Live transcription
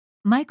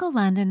Michael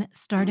Landon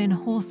starred in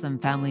wholesome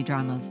family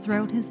dramas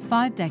throughout his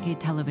 5-decade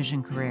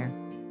television career.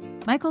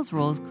 Michael's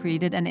roles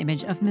created an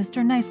image of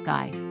Mr. Nice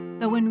Guy,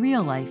 though in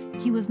real life,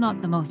 he was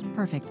not the most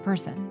perfect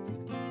person.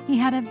 He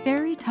had a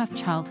very tough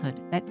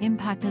childhood that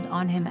impacted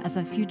on him as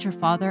a future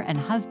father and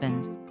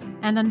husband,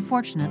 and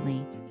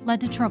unfortunately, led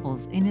to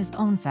troubles in his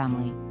own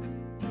family.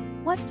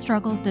 What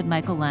struggles did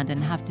Michael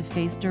Landon have to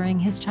face during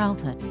his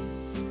childhood?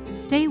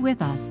 Stay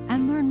with us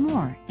and learn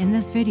more in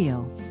this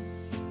video.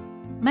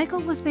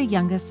 Michael was the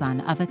youngest son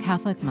of a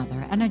Catholic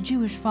mother and a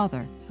Jewish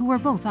father who were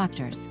both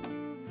actors.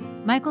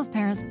 Michael's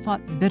parents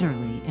fought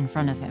bitterly in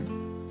front of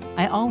him.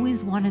 "I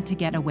always wanted to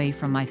get away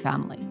from my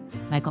family,"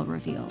 Michael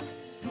revealed.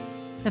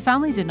 The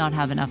family did not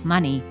have enough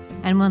money,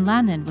 and when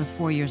Landon was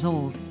 4 years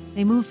old,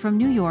 they moved from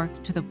New York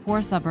to the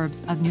poor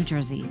suburbs of New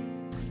Jersey.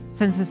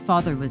 Since his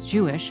father was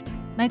Jewish,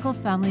 Michael's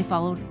family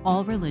followed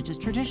all religious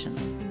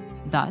traditions.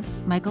 Thus,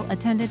 Michael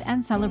attended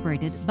and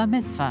celebrated Bar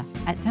Mitzvah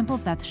at Temple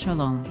Beth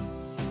Shalom.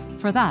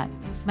 For that,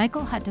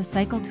 Michael had to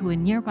cycle to a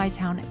nearby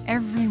town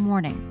every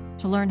morning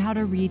to learn how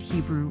to read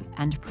Hebrew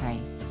and pray.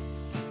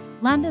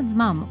 Landon's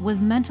mom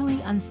was mentally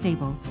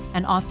unstable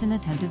and often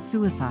attempted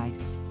suicide.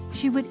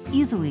 She would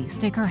easily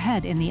stick her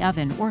head in the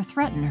oven or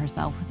threaten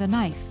herself with a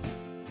knife.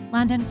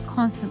 Landon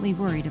constantly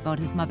worried about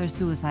his mother's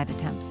suicide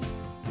attempts.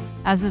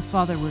 As his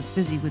father was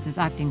busy with his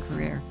acting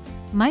career,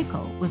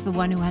 Michael was the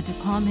one who had to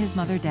calm his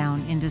mother down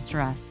in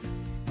distress.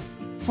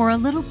 For a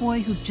little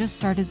boy who just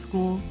started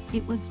school,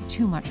 it was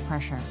too much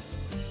pressure.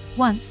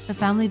 Once, the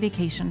family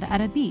vacationed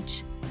at a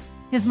beach.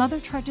 His mother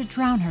tried to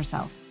drown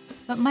herself,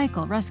 but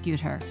Michael rescued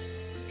her.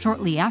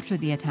 Shortly after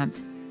the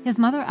attempt, his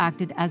mother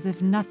acted as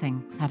if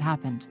nothing had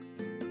happened.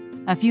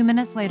 A few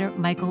minutes later,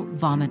 Michael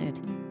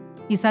vomited.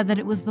 He said that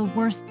it was the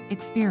worst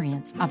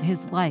experience of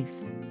his life.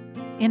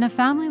 In a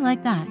family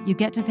like that, you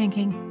get to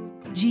thinking,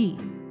 gee,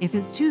 if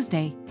it's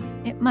Tuesday,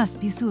 it must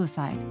be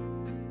suicide.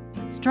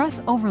 Stress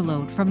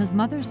overload from his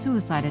mother's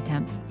suicide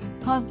attempts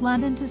caused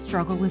Landon to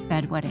struggle with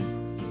bedwetting.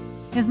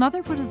 His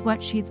mother put his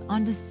wet sheets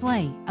on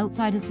display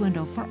outside his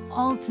window for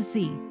all to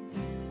see.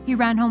 He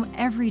ran home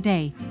every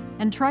day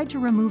and tried to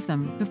remove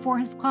them before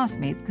his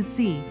classmates could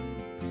see.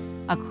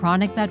 A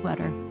chronic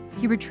bedwetter,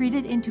 he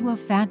retreated into a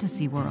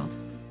fantasy world,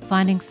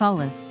 finding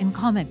solace in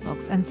comic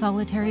books and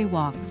solitary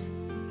walks.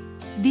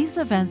 These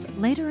events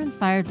later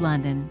inspired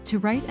Landon to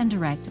write and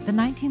direct the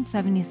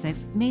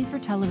 1976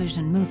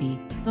 made-for-television movie,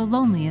 The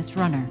Loneliest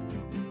Runner.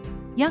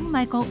 Young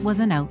Michael was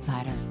an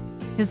outsider.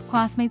 His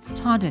classmates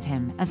taunted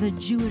him as a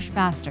Jewish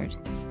bastard,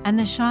 and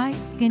the shy,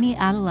 skinny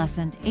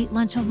adolescent ate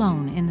lunch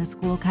alone in the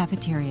school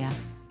cafeteria.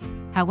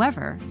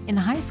 However, in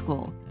high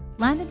school,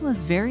 Landon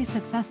was very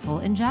successful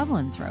in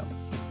javelin throw.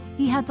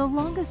 He had the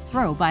longest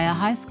throw by a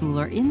high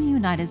schooler in the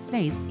United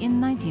States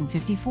in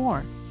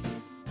 1954.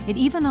 It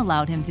even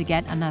allowed him to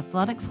get an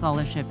athletic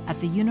scholarship at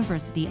the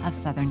University of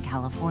Southern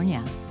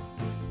California.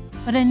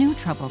 But a new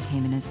trouble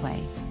came in his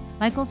way.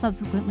 Michael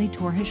subsequently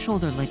tore his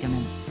shoulder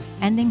ligaments,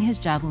 ending his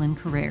javelin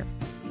career.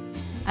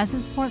 As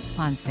his sports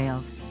plans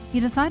failed, he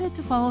decided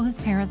to follow his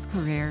parents'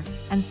 career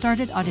and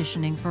started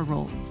auditioning for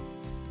roles.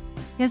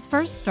 His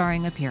first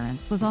starring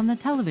appearance was on the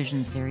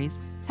television series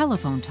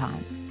Telephone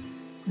Time.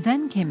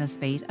 Then came a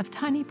spate of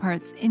tiny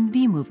parts in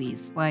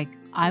B-movies like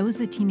I Was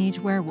a Teenage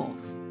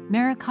Werewolf,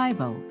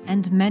 Maracaibo,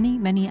 and many,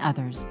 many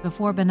others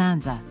before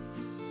Bonanza.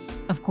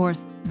 Of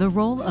course, the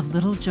role of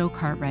little Joe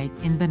Cartwright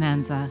in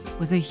Bonanza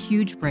was a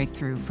huge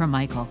breakthrough for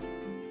Michael.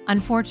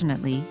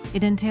 Unfortunately,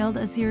 it entailed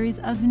a series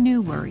of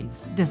new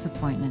worries,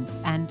 disappointments,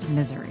 and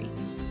misery.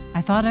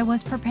 "I thought I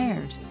was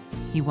prepared,"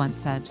 he once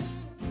said,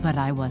 but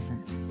I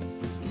wasn't.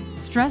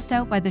 Stressed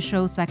out by the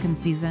show's second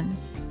season,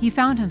 he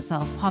found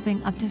himself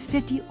popping up to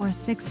 50 or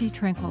 60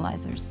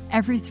 tranquilizers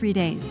every 3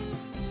 days.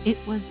 It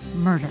was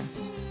murder.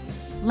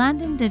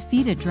 Landon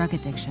defeated drug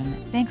addiction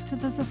thanks to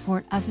the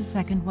support of his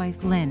second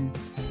wife, Lynn,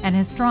 and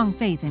his strong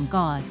faith in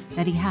God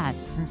that he had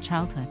since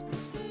childhood.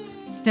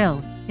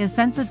 Still, his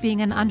sense of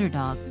being an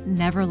underdog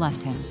never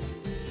left him.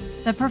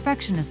 The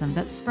perfectionism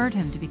that spurred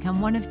him to become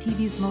one of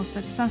TV's most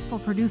successful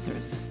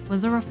producers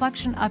was a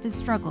reflection of his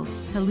struggles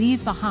to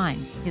leave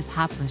behind his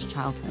hapless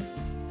childhood.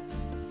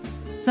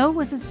 So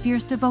was his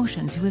fierce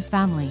devotion to his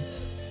family.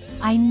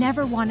 "I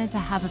never wanted to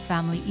have a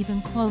family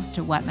even close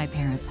to what my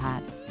parents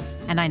had,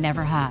 and I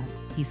never have,"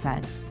 he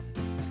said.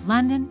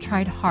 Landon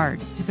tried hard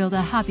to build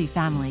a happy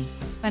family,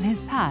 but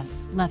his past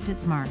left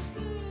its mark.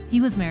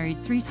 He was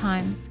married 3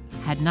 times,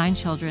 had 9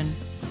 children,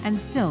 and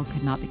still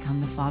could not become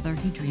the father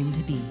he dreamed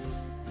to be.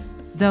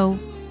 Though,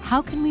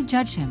 how can we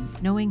judge him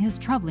knowing his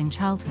troubling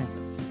childhood?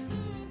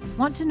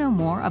 Want to know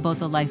more about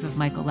the life of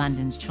Michael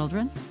Landon's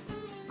children?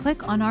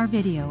 Click on our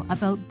video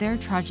about their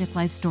tragic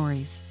life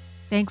stories.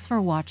 Thanks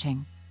for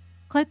watching.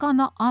 Click on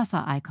the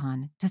OSSA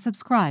icon to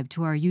subscribe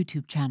to our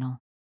YouTube channel.